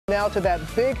Now to that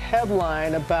big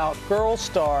headline about girl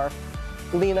star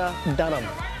Lena Dunham.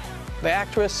 The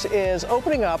actress is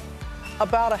opening up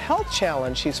about a health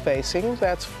challenge she's facing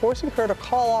that's forcing her to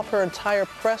call off her entire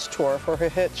press tour for her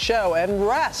hit show and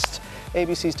rest.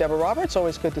 ABC's Deborah Roberts,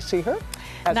 always good to see her.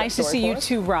 Nice to see you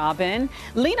too, Robin.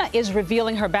 Lena is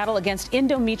revealing her battle against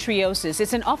endometriosis.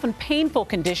 It's an often painful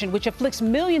condition which afflicts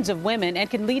millions of women and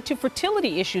can lead to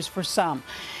fertility issues for some.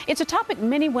 It's a topic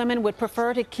many women would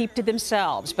prefer to keep to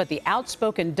themselves, but the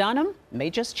outspoken Dunham may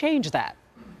just change that.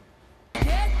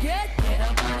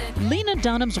 Lena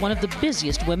Dunham's one of the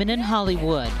busiest women in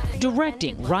Hollywood,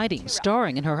 directing, writing,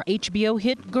 starring in her HBO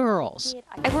hit Girls.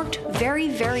 I worked very,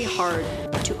 very hard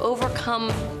to overcome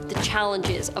the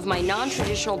challenges of my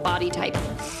non-traditional body type.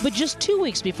 But just 2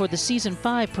 weeks before the season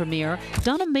 5 premiere,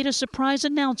 Dunham made a surprise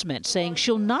announcement saying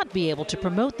she'll not be able to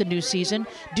promote the new season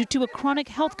due to a chronic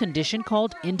health condition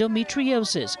called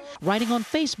endometriosis. Writing on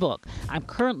Facebook, "I'm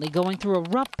currently going through a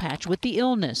rough patch with the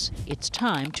illness. It's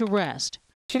time to rest."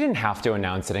 She didn't have to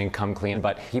announce it and come clean,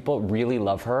 but people really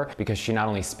love her because she not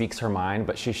only speaks her mind,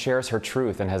 but she shares her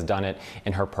truth and has done it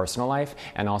in her personal life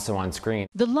and also on screen.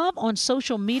 The love on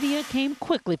social media came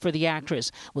quickly for the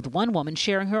actress, with one woman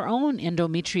sharing her own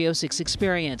endometriosis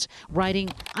experience, writing,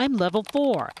 "I'm level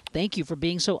 4. Thank you for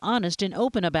being so honest and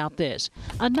open about this."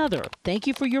 Another, "Thank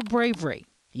you for your bravery.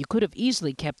 You could have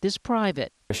easily kept this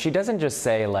private." She doesn't just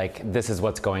say, like, this is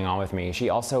what's going on with me. She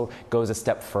also goes a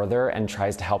step further and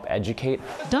tries to help educate.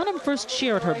 Dunham first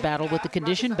shared her battle with the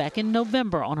condition back in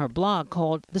November on her blog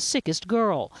called The Sickest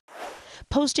Girl,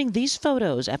 posting these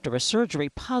photos after a surgery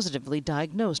positively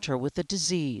diagnosed her with the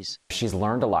disease. She's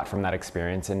learned a lot from that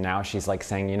experience, and now she's like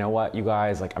saying, you know what, you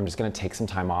guys, like, I'm just going to take some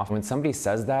time off. When somebody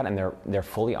says that and they're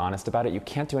fully honest about it, you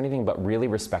can't do anything but really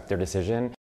respect their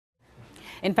decision.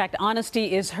 In fact,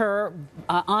 honesty is her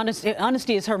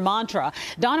mantra.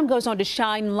 Dunham goes on to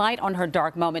shine light on her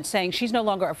dark moments, saying she's no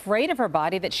longer afraid of her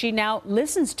body, that she now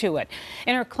listens to it.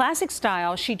 In her classic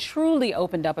style, she truly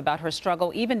opened up about her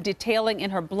struggle, even detailing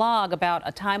in her blog about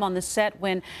a time on the set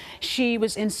when she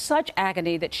was in such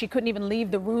agony that she couldn't even leave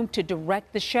the room to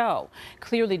direct the show.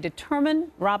 Clearly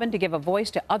determined, Robin, to give a voice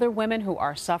to other women who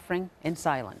are suffering in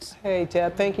silence. Hey,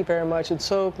 Deb, thank you very much. And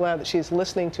so glad that she's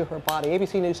listening to her body.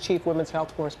 ABC News Chief Women's Health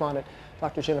correspondent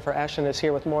Dr. Jennifer Ashton is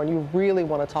here with more, and you really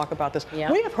want to talk about this.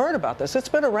 Yep. We have heard about this. It's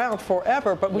been around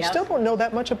forever, but we still don't know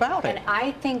that much about it. And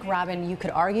I think, Robin, you could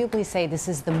arguably say this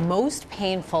is the most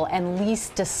painful and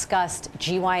least discussed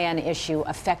GYN issue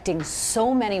affecting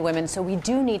so many women, so we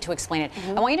do need to explain it.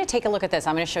 I want you to take a look at this.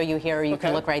 I'm going to show you here, or you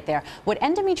can look right there. What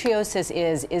endometriosis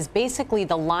is basically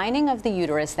the lining of the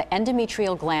uterus, the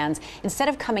endometrial glands. Instead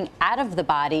of coming out of the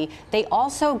body, they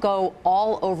also go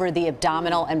all over the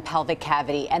abdominal and pelvic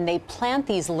cavity, and they plant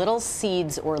these little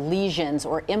seeds or lesions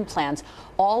or implants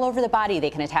all over the body. They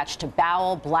can attach to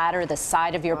bowel, bladder, the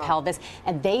side of your pelvis,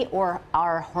 and they are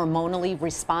hormonally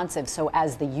responsive. So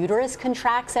as the uterus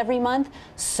contracts every month,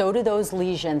 so do those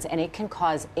lesions, and it can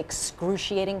cause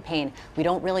excruciating pain. We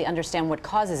don't really understand what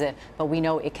causes it, but we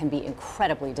know it can be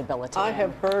incredibly debilitating. I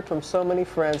have heard from so many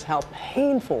friends how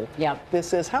painful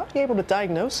this is. How are you able to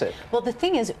diagnose it? Well, the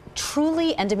thing is,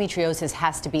 truly endometriosis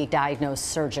has to be diagnosed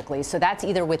surgically. So that's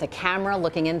either with a camera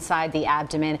looking inside the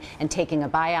abdomen and taking a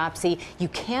biopsy. You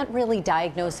can't really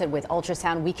diagnose it with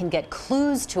ultrasound. We can get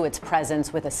clues to its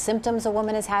presence with the symptoms a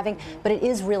woman is having, but it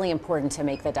is really important to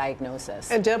make the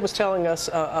diagnosis. And Deb was telling us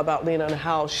about Lena and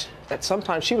how that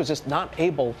sometimes she was just not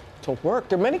able to work.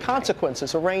 There are many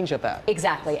consequences, a range of that.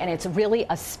 Exactly, and it's really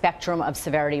a spectrum of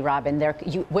severity, Robin.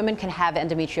 Women can have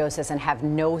endometriosis and have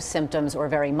no symptoms or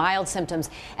very mild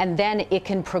symptoms, and then it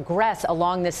can progress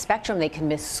along this spectrum. They can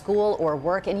miss school or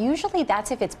work, and usually that's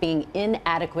if it's being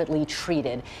inadequately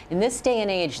treated. In this day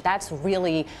and age, that's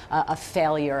really a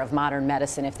failure of modern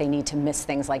medicine if they need to miss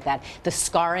things like that. The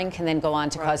scarring can then go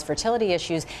on to cause fertility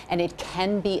issues, and it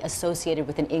can be associated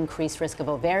with an increased risk of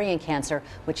ovarian cancer,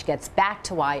 which gets back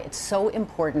to why it's so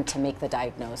important to make the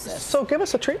diagnosis. So give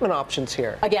us the treatment options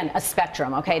here. Again, a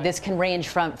spectrum, okay? This can range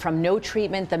from no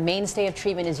treatment. The mainstay of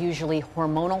treatment is usually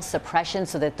hormonal suppression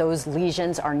so that those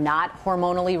lesions are not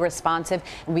hormonally responsive.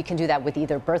 And we can do that with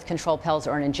either birth control pills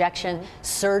or an injection,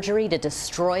 surgery to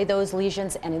destroy those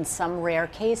lesions, and in some rare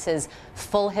cases,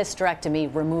 full hysterectomy,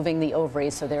 removing the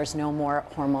ovaries so there's no more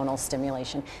hormonal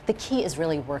stimulation. The key is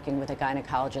really working with a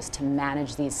gynecologist to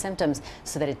manage these symptoms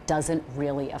so that it doesn't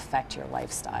really affect your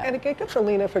lifestyle. And again, good for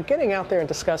Lena for getting out there and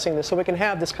discussing this so we can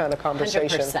have this kind of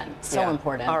conversation. 100%. So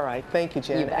important. All right. Thank you,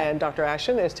 Jen. And Dr.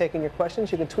 Ashton is taking your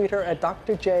questions. You can tweet her at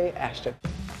Dr. J. Ashton.